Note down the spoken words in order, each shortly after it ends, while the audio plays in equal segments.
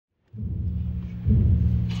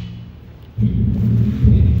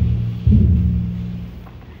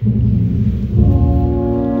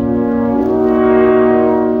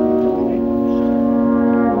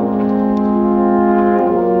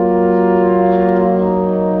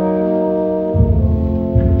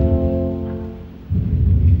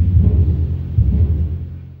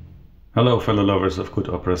Hello fellow lovers of good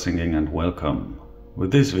opera singing and welcome.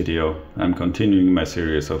 With this video I'm continuing my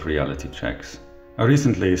series of reality checks. I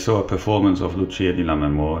recently saw a performance of Lucia di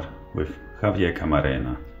Lammermoor with Javier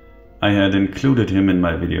Camarena. I had included him in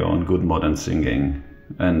my video on good modern singing,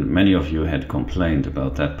 and many of you had complained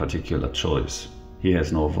about that particular choice. He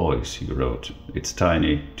has no voice, you wrote. It's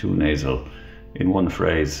tiny, too nasal. In one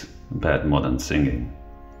phrase, bad modern singing.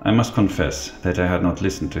 I must confess that I had not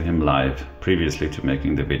listened to him live previously to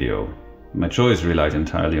making the video. My choice relied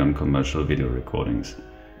entirely on commercial video recordings.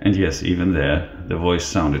 And yes, even there, the voice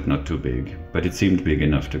sounded not too big, but it seemed big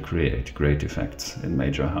enough to create great effects in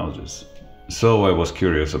major houses. So I was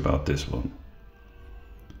curious about this one.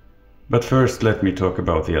 But first let me talk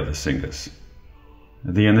about the other singers.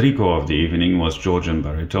 The Enrico of the evening was Georgian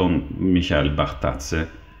baritone Mikhail Bakhtadse,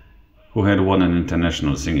 who had won an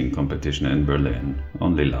international singing competition in Berlin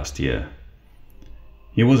only last year.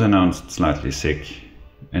 He was announced slightly sick,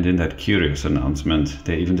 and in that curious announcement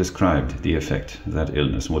they even described the effect that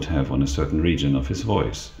illness would have on a certain region of his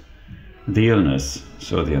voice. The illness,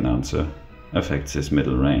 so the announcer, affects his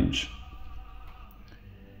middle range.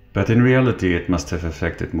 But in reality it must have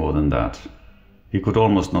affected more than that. He could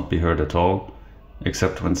almost not be heard at all,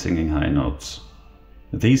 except when singing high notes.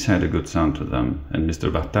 These had a good sound to them, and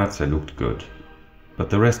Mr. Bakhtadse looked good. But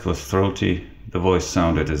the rest was throaty, the voice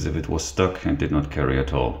sounded as if it was stuck and did not carry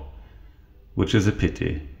at all. Which is a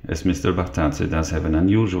pity, as Mr. Bakhtadse does have an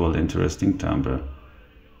unusual, interesting timbre.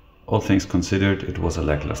 All things considered, it was a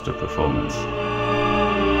lackluster performance.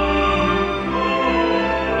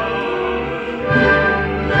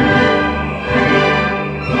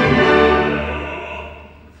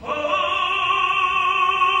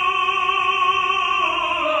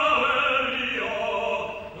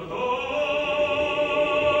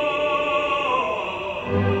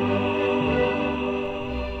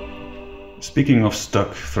 Speaking of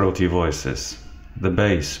stuck, throaty voices, the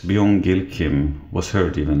bass Byun Gil Kim was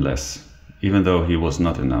heard even less, even though he was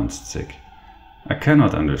not announced sick. I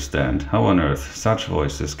cannot understand how on earth such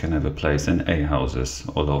voices can have a place in A houses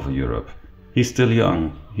all over Europe. He's still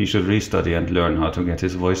young, he should restudy and learn how to get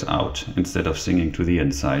his voice out instead of singing to the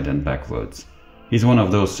inside and backwards. He's one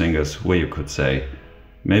of those singers where you could say,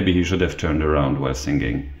 maybe he should have turned around while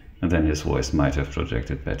singing, and then his voice might have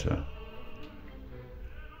projected better.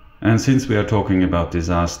 And since we are talking about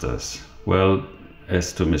disasters, well,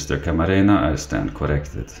 as to Mr. Camarena, I stand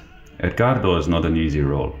corrected. Edgardo is not an easy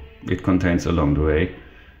role. It contains along the way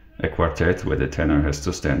a quartet where the tenor has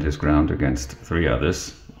to stand his ground against three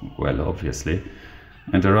others, well, obviously,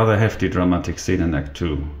 and a rather hefty dramatic scene in Act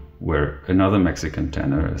 2, where another Mexican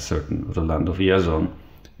tenor, a certain Rolando Villazon,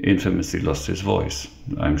 infamously lost his voice.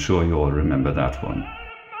 I'm sure you all remember that one.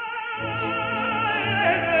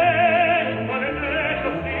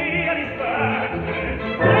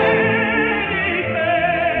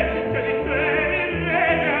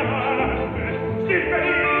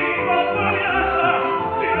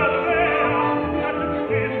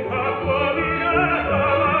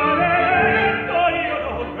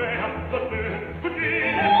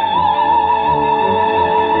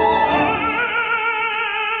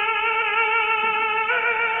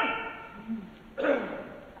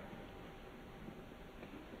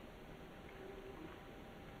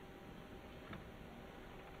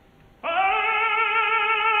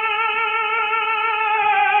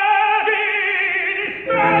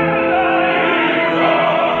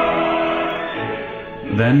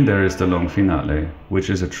 Then there is the long finale, which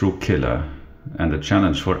is a true killer and a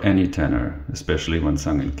challenge for any tenor, especially when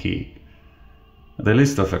sung in key. The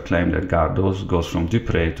list of acclaimed Edgardos goes from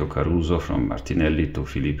Dupré to Caruso, from Martinelli to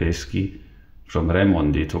Filippeschi, from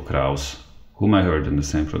Raimondo to Kraus, whom I heard in the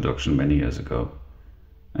same production many years ago.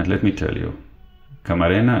 And let me tell you,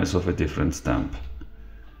 Camarena is of a different stamp.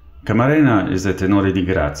 Camarena is a tenore di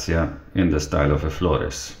grazia in the style of a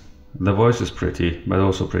Flores. The voice is pretty, but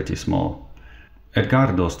also pretty small.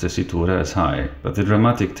 Edgardo's tessitura is high, but the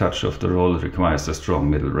dramatic touch of the role requires a strong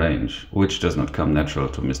middle range, which does not come natural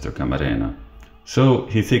to Mr. Camarena. So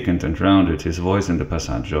he thickened and rounded his voice in the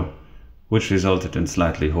passaggio, which resulted in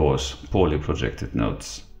slightly hoarse, poorly projected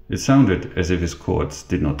notes. It sounded as if his chords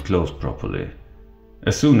did not close properly.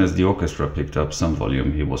 As soon as the orchestra picked up some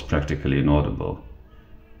volume, he was practically inaudible.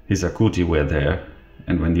 His acuti were there,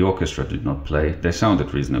 and when the orchestra did not play, they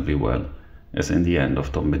sounded reasonably well, as in the end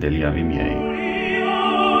of Tombe degli miei.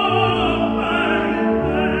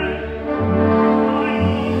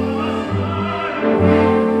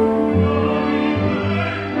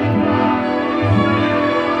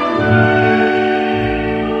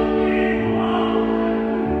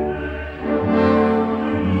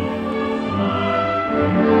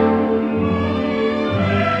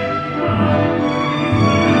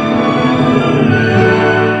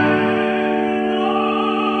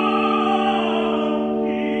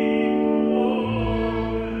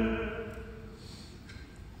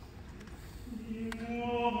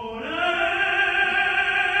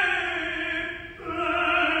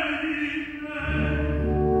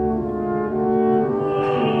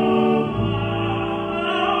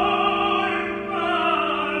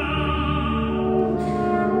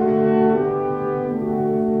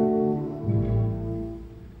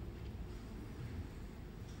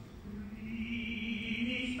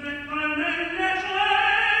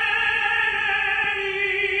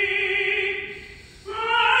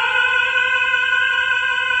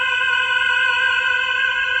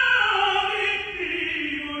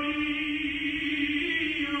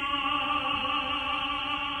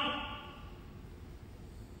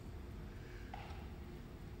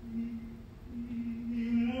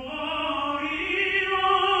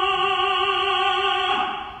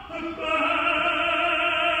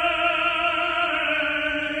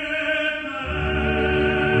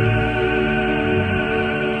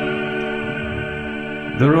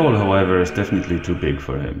 The role, however, is definitely too big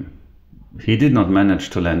for him. He did not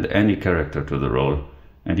manage to lend any character to the role,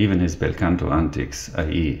 and even his bel canto antics,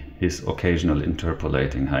 i.e. his occasional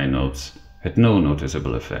interpolating high notes, had no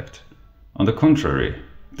noticeable effect. On the contrary,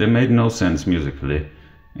 they made no sense musically,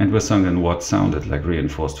 and were sung in what sounded like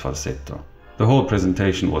reinforced falsetto. The whole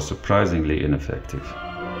presentation was surprisingly ineffective.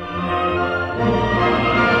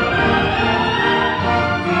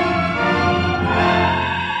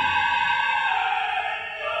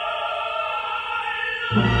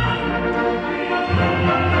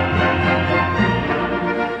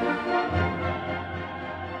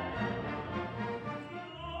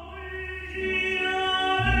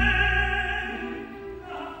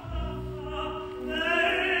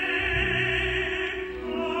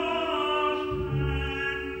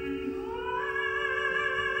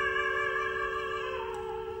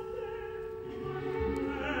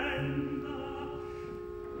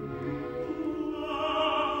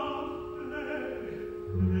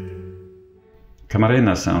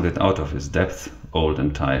 Camarena sounded out of his depth, old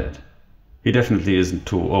and tired. He definitely isn't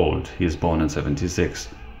too old, he is born in 76,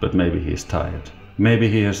 but maybe he is tired. Maybe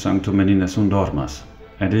he has sung too many Nessun Dormas,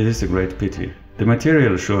 and it is a great pity. The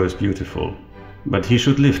material sure is beautiful, but he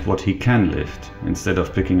should lift what he can lift, instead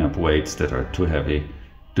of picking up weights that are too heavy,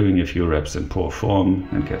 doing a few reps in poor form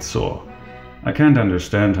and get sore. I can't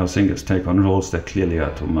understand how singers take on roles that clearly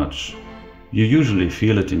are too much. You usually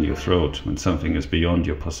feel it in your throat when something is beyond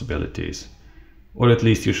your possibilities. Or at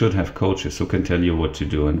least you should have coaches who can tell you what to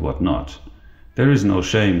do and what not. There is no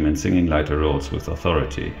shame in singing lighter roles with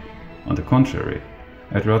authority. On the contrary,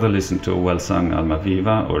 I'd rather listen to a well-sung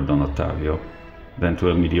Almaviva or Don Ottavio than to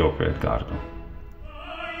a mediocre Edgardo.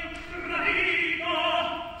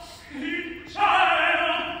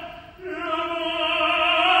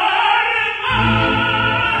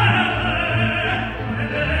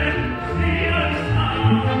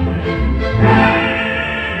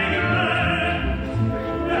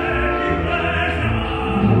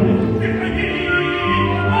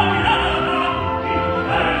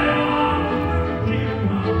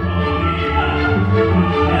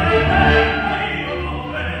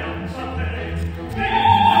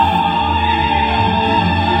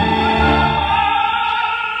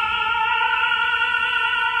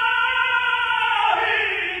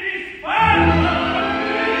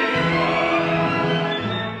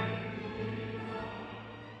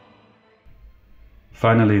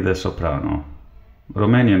 Finally, the soprano.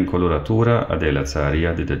 Romanian coloratura Adela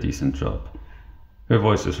Zaharia did a decent job. Her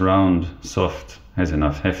voice is round, soft, has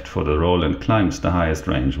enough heft for the role and climbs the highest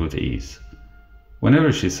range with ease.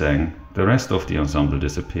 Whenever she sang, the rest of the ensemble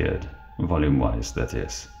disappeared, volume-wise, that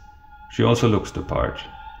is. She also looks the part.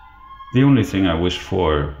 The only thing I wished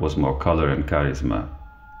for was more color and charisma.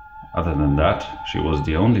 Other than that, she was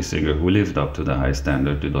the only singer who lived up to the high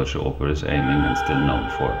standard the Deutsche Oper is aiming and still known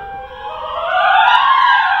for.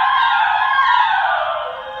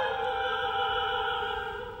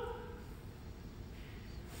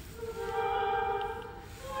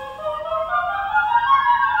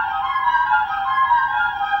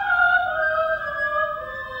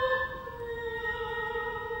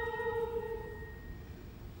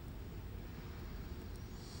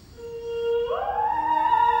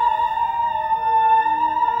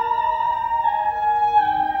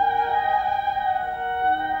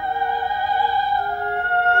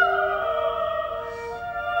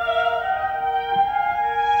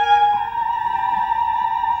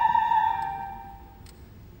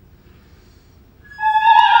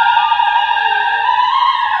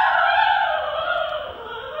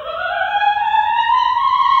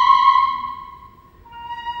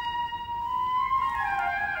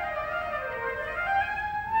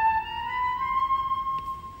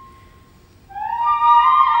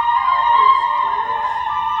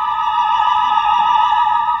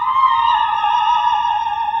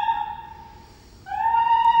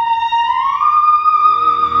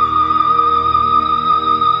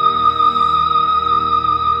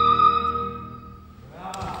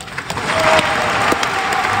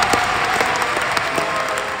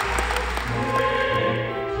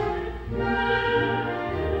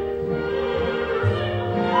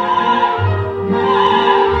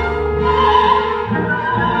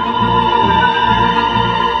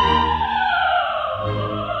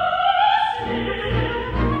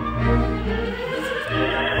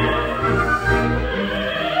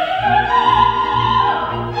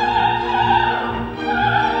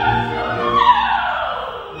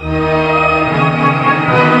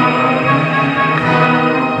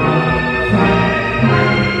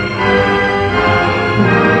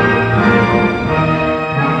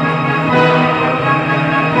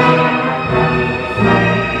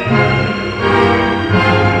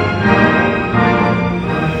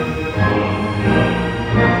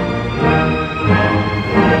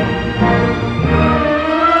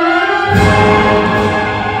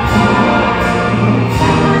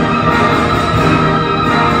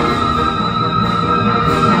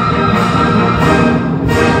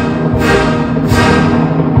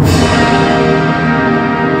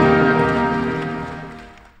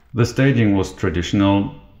 The staging was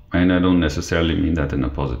traditional, and I don't necessarily mean that in a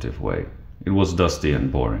positive way. It was dusty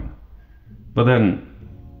and boring. But then,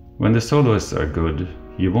 when the soloists are good,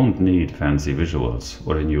 you won't need fancy visuals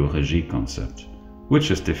or a new regie concept,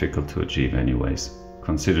 which is difficult to achieve anyways,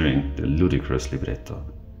 considering the ludicrous libretto.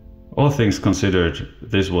 All things considered,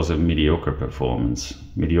 this was a mediocre performance,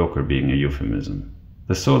 mediocre being a euphemism.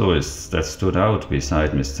 The soloists that stood out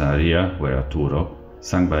beside Miss Zaharia were Arturo,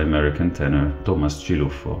 sung by American tenor Thomas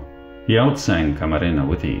Cilluffo. He outsang Camarena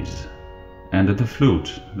with ease. And the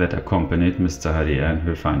flute that accompanied Miss Zaharia in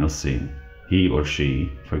her final scene. He or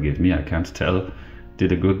she, forgive me, I can't tell,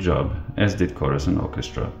 did a good job, as did chorus and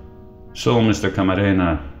orchestra. So, Mr.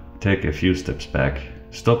 Camarena, take a few steps back.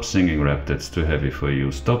 Stop singing rap that's too heavy for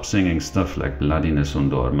you. Stop singing stuff like Bloody Nessun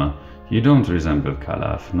Dorma. You don't resemble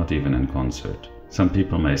Calaf, not even in concert. Some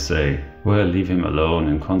people may say, well, leave him alone,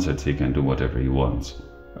 in concerts he can do whatever he wants.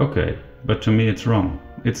 Okay, but to me it's wrong.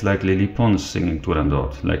 It's like Lily Pons singing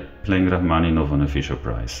Turandot, like playing Rachmaninov on a Fisher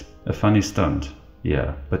Prize. A funny stunt,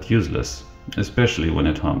 yeah, but useless, especially when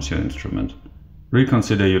it harms your instrument.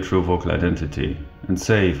 Reconsider your true vocal identity, and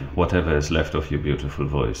save whatever is left of your beautiful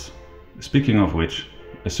voice. Speaking of which,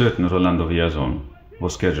 a certain Rolando Villazon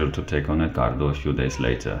was scheduled to take on Edgardo a few days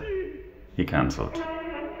later. He cancelled.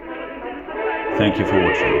 Thank you for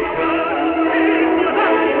watching.